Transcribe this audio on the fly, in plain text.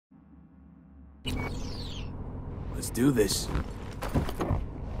Let's do this.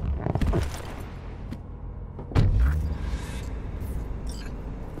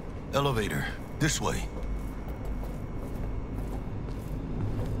 Elevator, this way.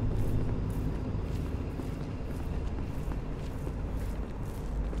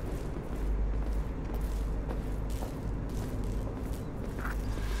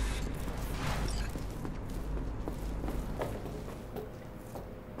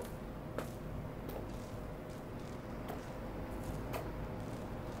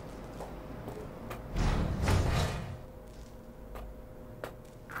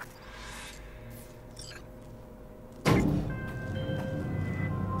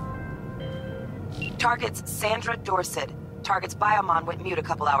 Target's Sandra Dorset. Target's biomon went mute a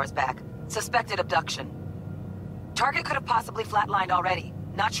couple hours back. Suspected abduction. Target could have possibly flatlined already.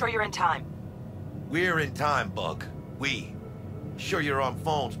 Not sure you're in time. We're in time, Bug. We. Sure you're on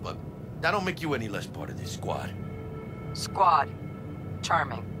phones, but that don't make you any less part of this squad. Squad.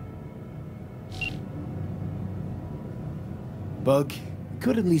 Charming. Bug, you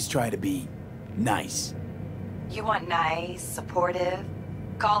could at least try to be nice. You want nice, supportive?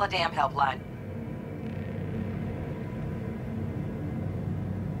 Call a damn helpline.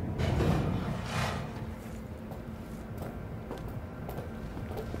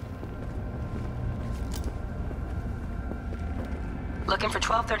 Looking for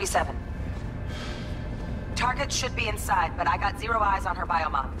 1237. Target should be inside, but I got zero eyes on her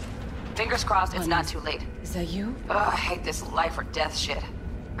biomon. Fingers crossed it's not too late. Is that you? Ugh, I hate this life or death shit.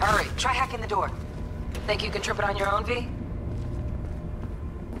 Hurry, try hacking the door. Think you can trip it on your own, V?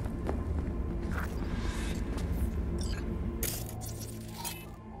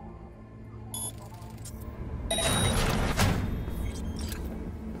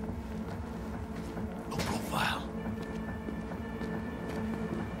 No profile.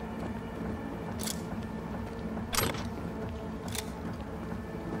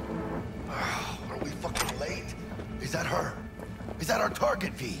 Are we fucking late? Is that her? Is that our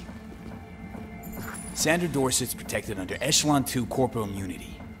target, V? Sandra Dorset's protected under Echelon 2 corporal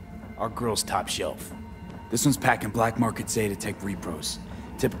immunity. Our girl's top shelf. This one's packing black market Zeta Tech repros.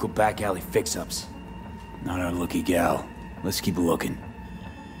 Typical back alley fix-ups. Not our lucky gal. Let's keep looking.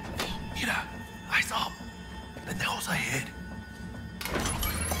 Mira, eyes up. The nails ahead.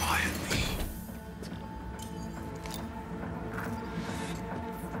 Quietly.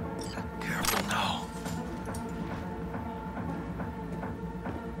 Careful now.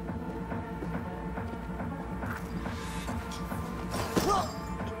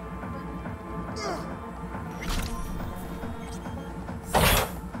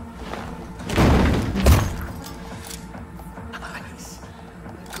 Nice.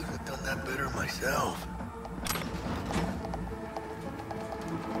 I couldn't have done that better myself.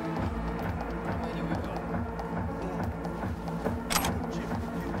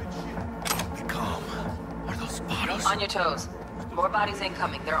 Be calm. Are those spotters? On your toes. More bodies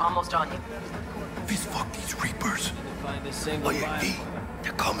incoming. They're almost on you. Please fuck these reapers. Oh yeah, V.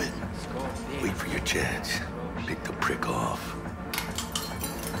 They're coming. Wait for your chance. Pick the prick off.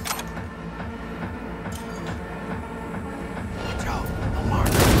 Watch out. No mark.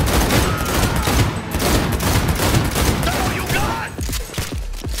 That's all you got!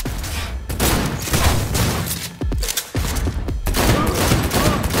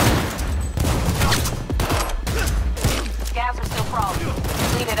 Scavs are still crawling.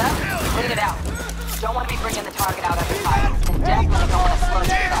 Clean it up, clean it out. Don't want to be bringing the target out under fire. And definitely don't want to slow you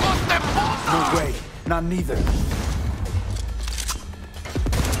down. No way. Not neither.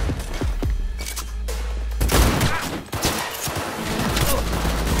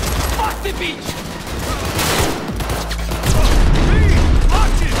 Fuck the beach!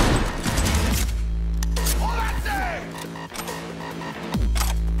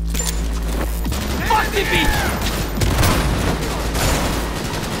 Fuck the beach!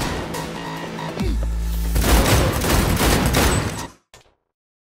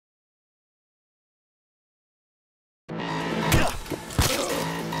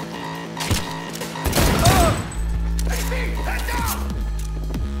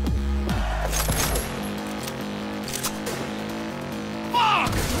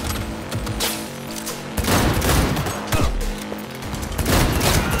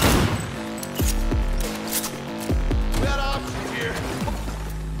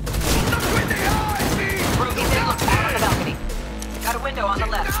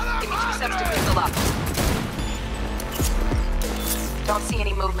 Don't see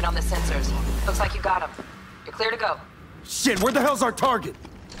any movement on the sensors. Looks like you got him. You're clear to go. Shit, where the hell's our target?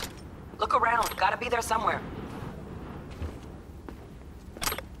 Look around. Gotta be there somewhere.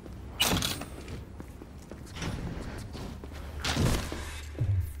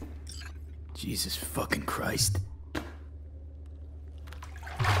 Jesus fucking Christ.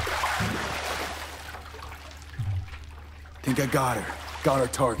 Think I got her. Got our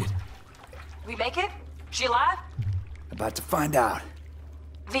target. We make it? She alive? About to find out.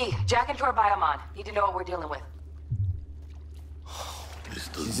 V, jack into her biomon. Need to know what we're dealing with.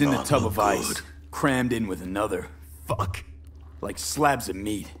 She's in the tub of ice, crammed in with another. Fuck. Like slabs of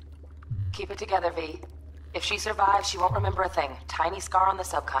meat. Keep it together, V. If she survives, she won't remember a thing. Tiny scar on the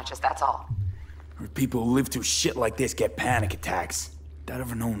subconscious, that's all. Or people who live through shit like this get panic attacks. Without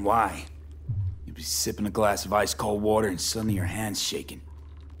ever knowing why. You'd be sipping a glass of ice-cold water and suddenly your hand's shaking.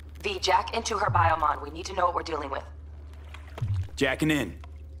 V, jack into her biomon. We need to know what we're dealing with. Jacking in.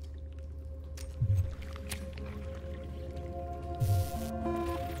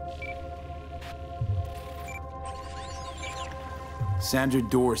 Sandra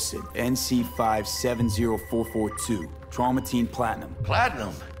Dorset, NC570442. Traumatine Platinum.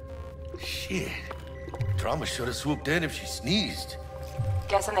 Platinum? Shit. Trauma should have swooped in if she sneezed.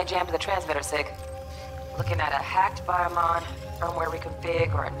 Guessing they jammed the transmitter, Sig. Looking at a hacked biomon, firmware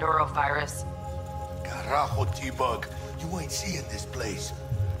reconfig, or a neurovirus. Carajo, T-Bug. You ain't seeing this place.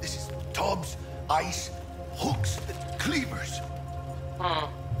 This is tubs, ice, hooks, and cleavers.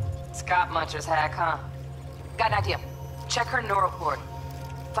 Scott Muncher's hack, huh? Got an idea. Check her neural cord.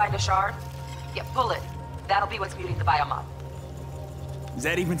 Find a shard? Yeah, pull it. That'll be what's muting the biomon. Is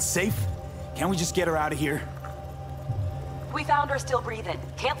that even safe? Can't we just get her out of here? We found her still breathing.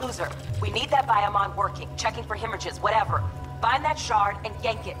 Can't lose her. We need that biomon working, checking for hemorrhages, whatever. Find that shard and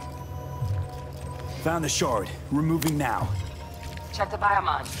yank it. Found the shard. Removing now. Check the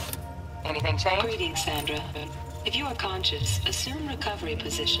biomon. Anything change? Greetings, Sandra. If you are conscious, assume recovery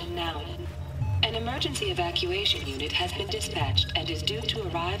position now. An emergency evacuation unit has been dispatched and is due to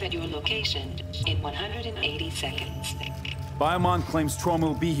arrive at your location in 180 seconds. Biomon claims trauma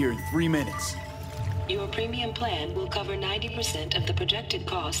will be here in 3 minutes. Your premium plan will cover 90% of the projected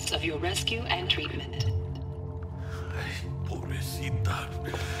costs of your rescue and treatment. Ay, pobrecita.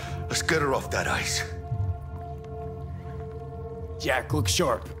 Let's get her off that ice. Jack, look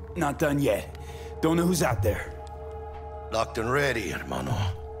sharp. Not done yet. Don't know who's out there. Locked and ready, hermano.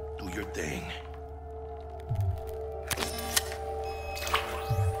 Do your thing.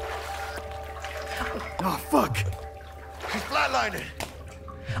 Oh, fuck! She's flatlining.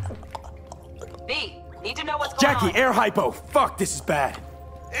 B, need to know what's going on. Jackie, air hypo! Fuck, this is bad.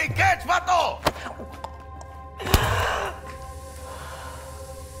 Hey, catch, vato!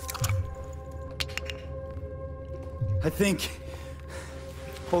 I think...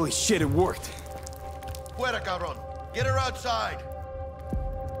 Holy shit, it worked. Fuera, cabrón. Get her outside.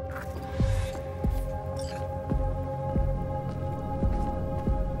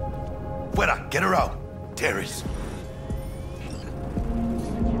 Fuera, get her out. Terrace.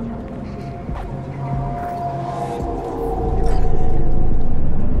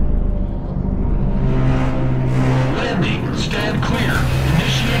 Landing. Stand clear.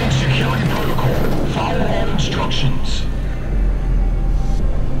 Initiating security protocol. Follow all instructions.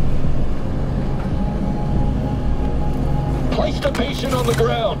 Place the patient on the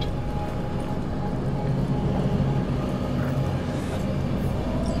ground.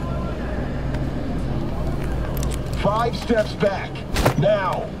 Five steps back.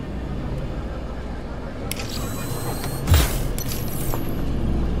 Now.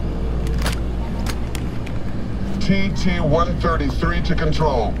 TT-133 to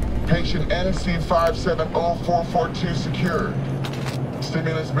control. Patient NC570442 secured.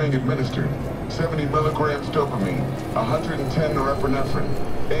 Stimulants being administered. 70 milligrams dopamine, 110 norepinephrine,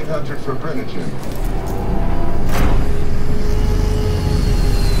 800 fibrinogen.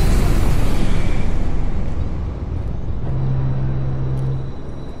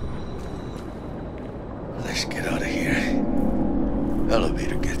 Let's get out of here.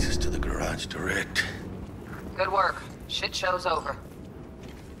 Elevator gets us to the garage direct. Good work. Shit show's over.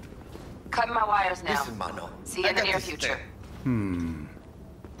 Cutting my wires now. Listen, mano. See you in the near future.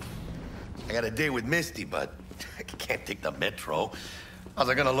 I got a date with Misty, but I can't take the metro. How's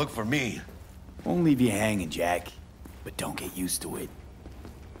it gonna look for me? Won't leave you hanging, Jack. But don't get used to it.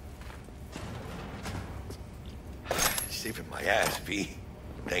 Saving my ass, V.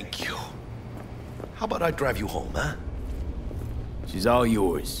 Thank you. How about I drive you home, huh? She's all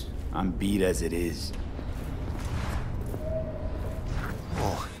yours. I'm beat as it is.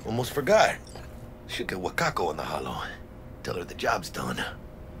 Oh, almost forgot. Should get Wakako in the hollow. Tell her the job's done.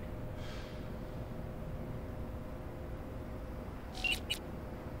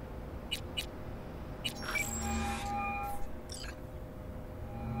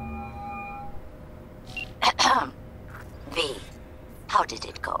 V, how did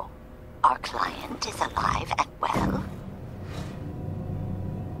it go? Are client is alive and well?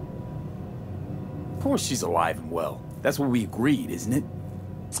 Of course she's alive and well. That's what we agreed, isn't it?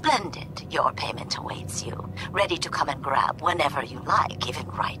 Splendid. Your payment awaits you, ready to come and grab whenever you like, even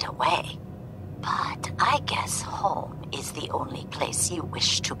right away. But I guess home is the only place you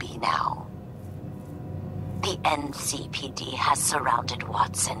wish to be now. The NCPD has surrounded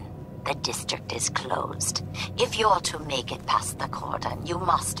Watson. The district is closed. If you're to make it past the cordon, you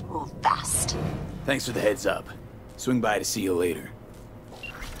must move fast. Thanks for the heads up. Swing by to see you later.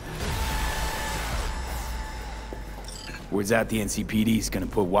 Word's out the NCPD's gonna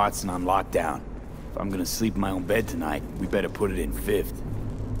put Watson on lockdown. If I'm gonna sleep in my own bed tonight, we better put it in 5th.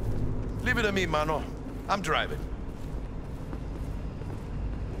 Leave it to me, mano. I'm driving.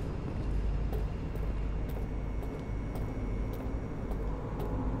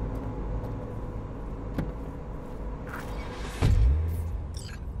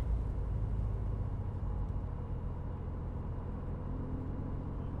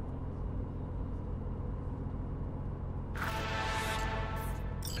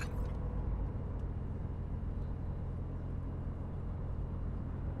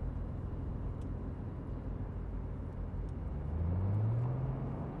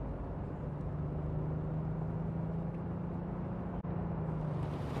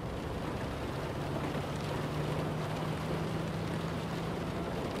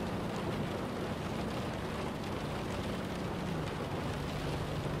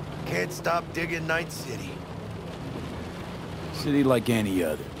 Can't stop digging Night City. City like any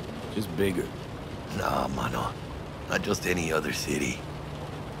other, just bigger. Nah, mano. Not just any other city.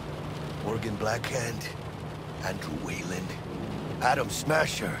 Morgan Blackhand, Andrew Wayland, Adam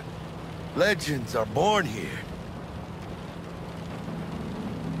Smasher. Legends are born here.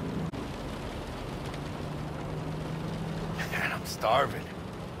 Man, I'm starving.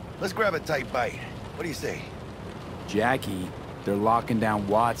 Let's grab a tight bite. What do you say? Jackie, they're locking down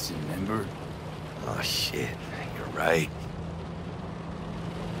Watson, remember? Oh, shit. You're right.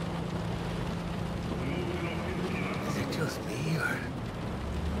 Is it just me, or...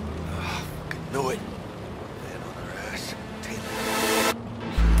 Oh, fucking knew it. Man on her ass. Take it.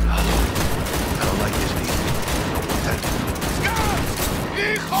 I don't like this, V. Scott!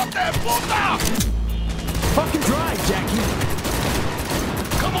 Hijo de puta! Fucking drive, Jackie!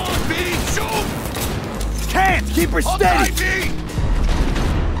 Come on, V! Shoot! Can't! Keep her Hold steady! tight, V!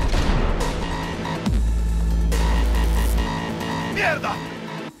 Mierda!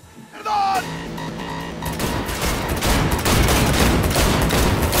 Perdón!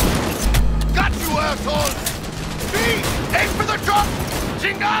 Got you, asshole! V! Aim for the truck!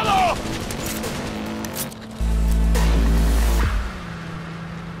 Chingado!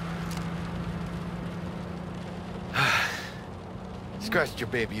 Scratched your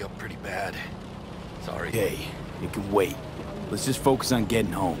baby up pretty bad. Sorry. Hey, it can wait. Let's just focus on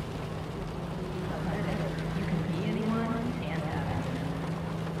getting home.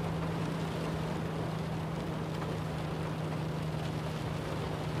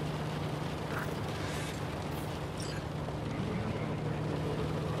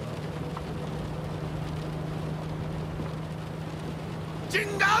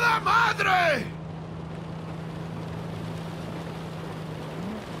 ¡Chingada madre!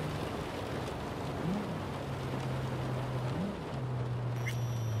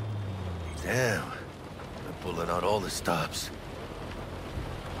 Damn. They're pulling out all the stops.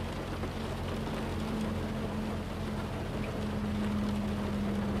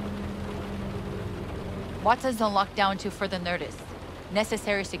 Watson's on lockdown to further notice.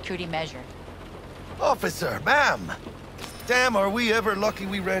 Necessary security measure. Officer, ma'am! Damn, are we ever lucky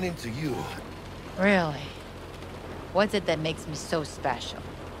we ran into you. Really? What's it that makes me so special?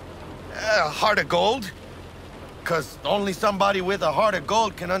 A heart of gold? 'Cause only somebody with a heart of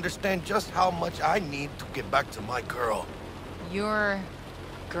gold can understand just how much I need to get back to my girl. Your...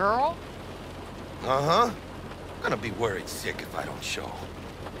 girl? Uh-huh. I'm gonna be worried sick if I don't show.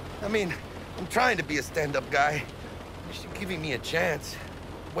 I mean, I'm trying to be a stand-up guy. You're giving me a chance.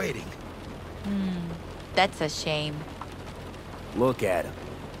 Waiting. That's a shame. Look at him.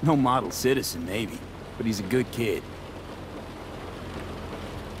 No model citizen, maybe, but he's a good kid.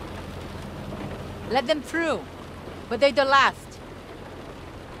 Let them through. But they're the last.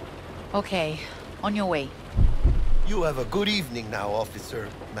 Okay, on your way. You have a good evening now, officer,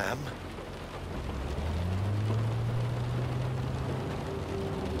 ma'am.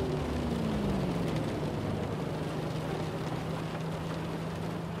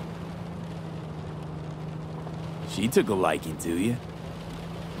 She took a liking to you.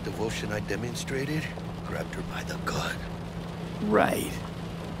 The devotion I demonstrated grabbed her by the gut. Right.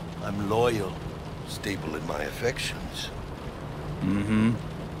 I'm loyal, stable in my affections. Mm-hmm.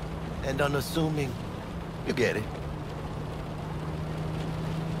 And unassuming. You get it.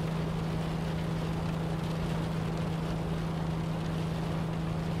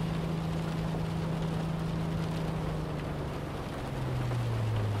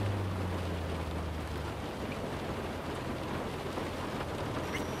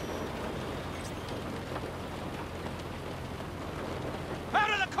 Out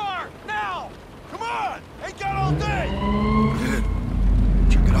of the car! Now! Come on! Ain't got all day!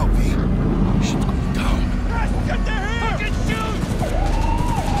 Check it out, V. Shit's going down. Guys, get there here! Fucking shoot!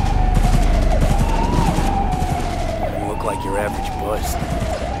 You look like your average bust.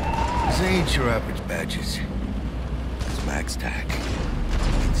 These ain't your average badges. It's Max Tac.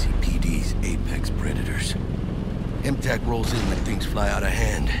 NCPD's apex predators. MTAC rolls in when things fly out of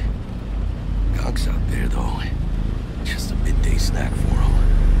hand. Conk's out there, though. Just a midday snack for him.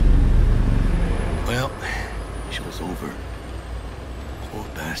 Well, show's over. Poor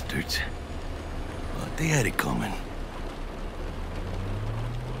bastards. But they had it coming.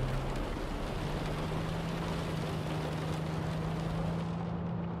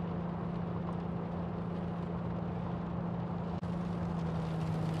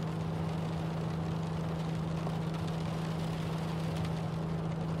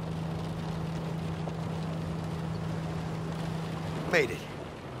 Made it.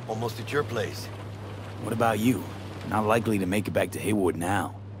 Almost at your place. What about you? Not likely to make it back to Haywood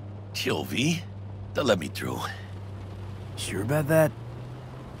now. Chill, V. They'll let me through. Sure about that?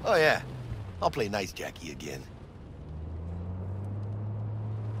 Oh, yeah. I'll play nice Jackie again.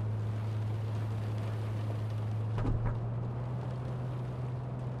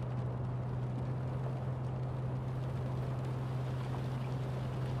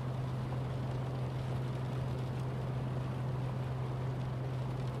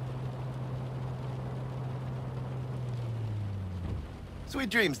 Sweet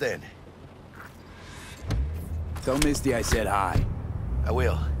dreams, then. Tell Misty I said hi. I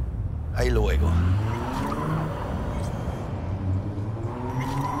will. Ahí luego.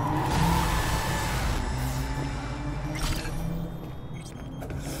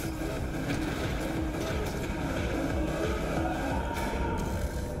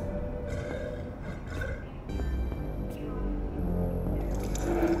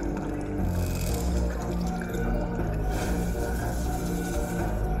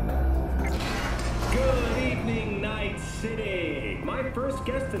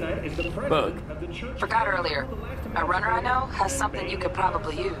 Forgot earlier. A runner I know has something you could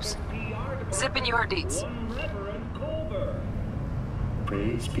probably use. Zipping you her deets.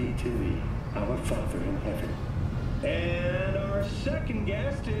 Praise be to thee, our Father in heaven. And our second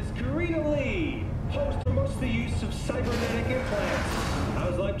guest is Karina Lee, host promotes the use of cybernetic implants.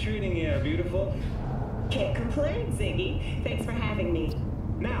 How's life treating you, beautiful? Can't complain, Ziggy. Thanks for having me.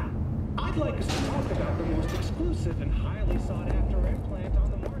 Now, I'd like us to talk about the most exclusive and highly sought-after implant on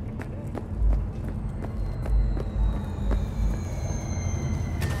the market today.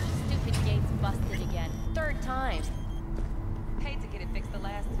 Stupid gate's busted again. Third time. Paid to get it fixed the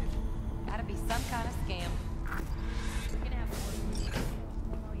last two. Gotta be some kind of scam. We're gonna have to work.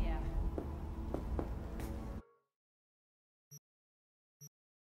 Oh, yeah.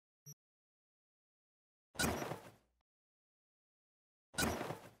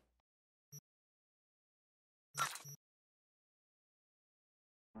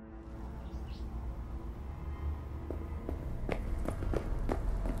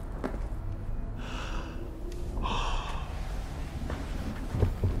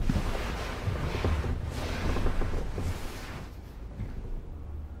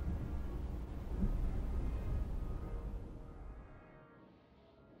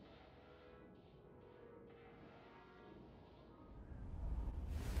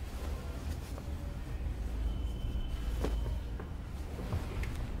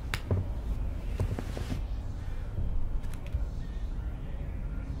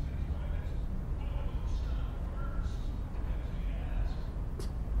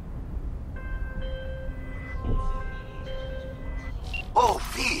 Oh,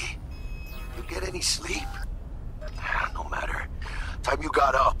 V! You get any sleep? No matter. Time you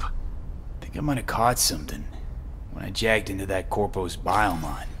got up. Think I might have caught something when I jacked into that Corpo's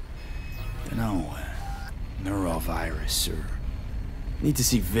biomon. Dunno, neurovirus or... Need to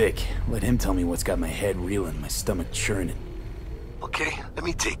see Vic. Let him tell me what's got my head reeling, my stomach churning. Okay, let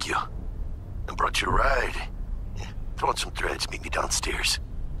me take you. I brought you a ride. Yeah, throw on some threads, meet me downstairs.